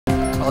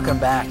Welcome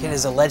back. It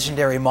is a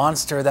legendary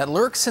monster that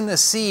lurks in the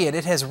sea, and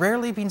it has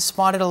rarely been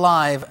spotted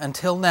alive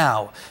until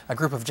now. A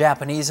group of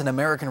Japanese and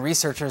American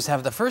researchers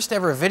have the first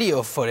ever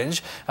video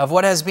footage of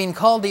what has been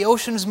called the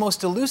ocean's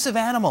most elusive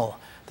animal,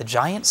 the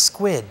giant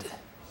squid.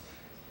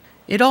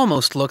 It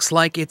almost looks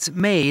like it's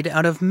made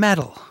out of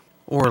metal,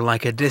 or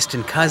like a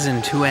distant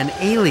cousin to an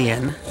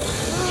alien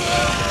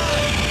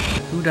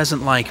who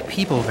doesn't like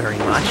people very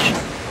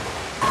much.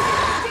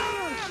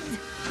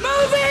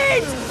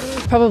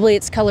 Probably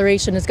its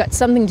coloration has got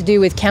something to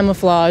do with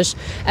camouflage,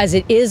 as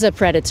it is a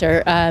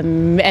predator,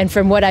 and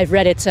from what I've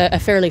read, it's a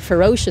fairly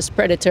ferocious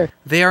predator.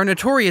 They are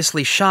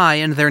notoriously shy,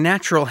 and their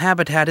natural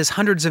habitat is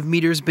hundreds of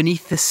meters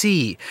beneath the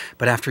sea.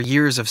 But after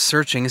years of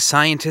searching,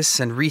 scientists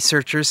and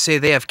researchers say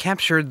they have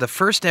captured the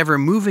first ever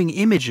moving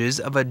images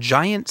of a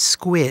giant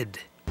squid.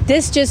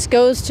 This just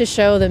goes to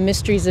show the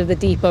mysteries of the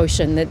deep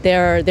ocean, that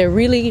there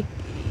really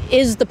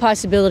is the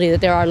possibility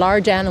that there are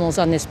large animals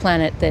on this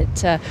planet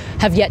that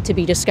have yet to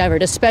be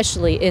discovered,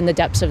 especially in the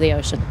depths of the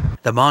ocean.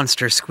 The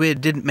monster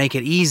squid didn't make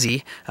it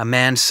easy. A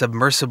manned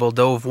submersible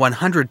dove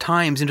 100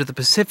 times into the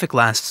Pacific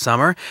last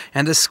summer,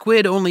 and the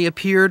squid only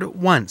appeared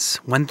once,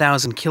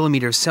 1,000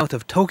 kilometers south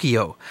of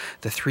Tokyo.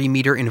 The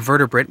 3-meter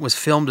invertebrate was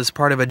filmed as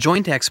part of a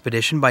joint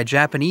expedition by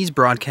Japanese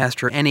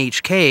broadcaster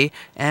NHK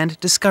and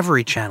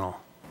Discovery Channel.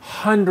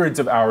 Hundreds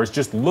of hours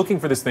just looking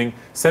for this thing,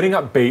 setting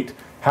up bait,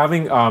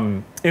 having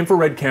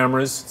infrared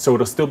cameras so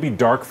it'll still be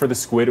dark for the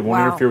squid, it won't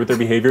interfere with their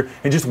behavior,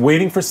 and just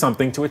waiting for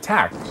something to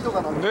attack.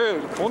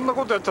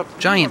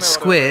 Giant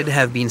squid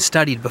have been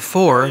studied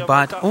before,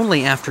 but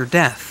only after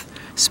death.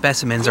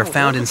 Specimens are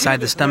found inside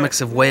the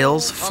stomachs of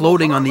whales,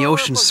 floating on the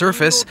ocean's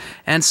surface,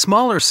 and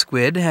smaller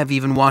squid have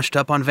even washed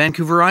up on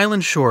Vancouver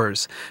Island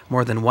shores.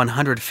 More than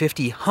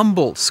 150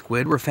 Humboldt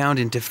squid were found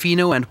in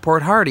Tofino and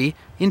Port Hardy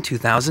in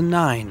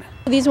 2009.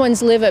 These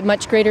ones live at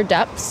much greater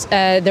depths.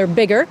 They're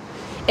bigger.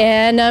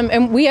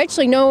 And we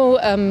actually know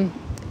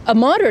a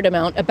moderate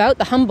amount about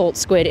the Humboldt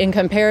squid in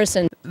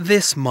comparison.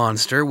 This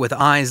monster, with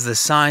eyes the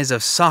size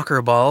of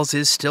soccer balls,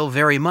 is still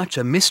very much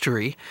a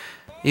mystery.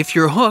 If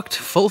you're hooked,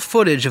 full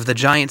footage of the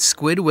giant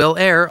squid will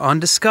air on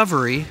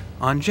Discovery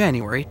on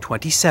January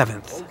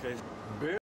 27th.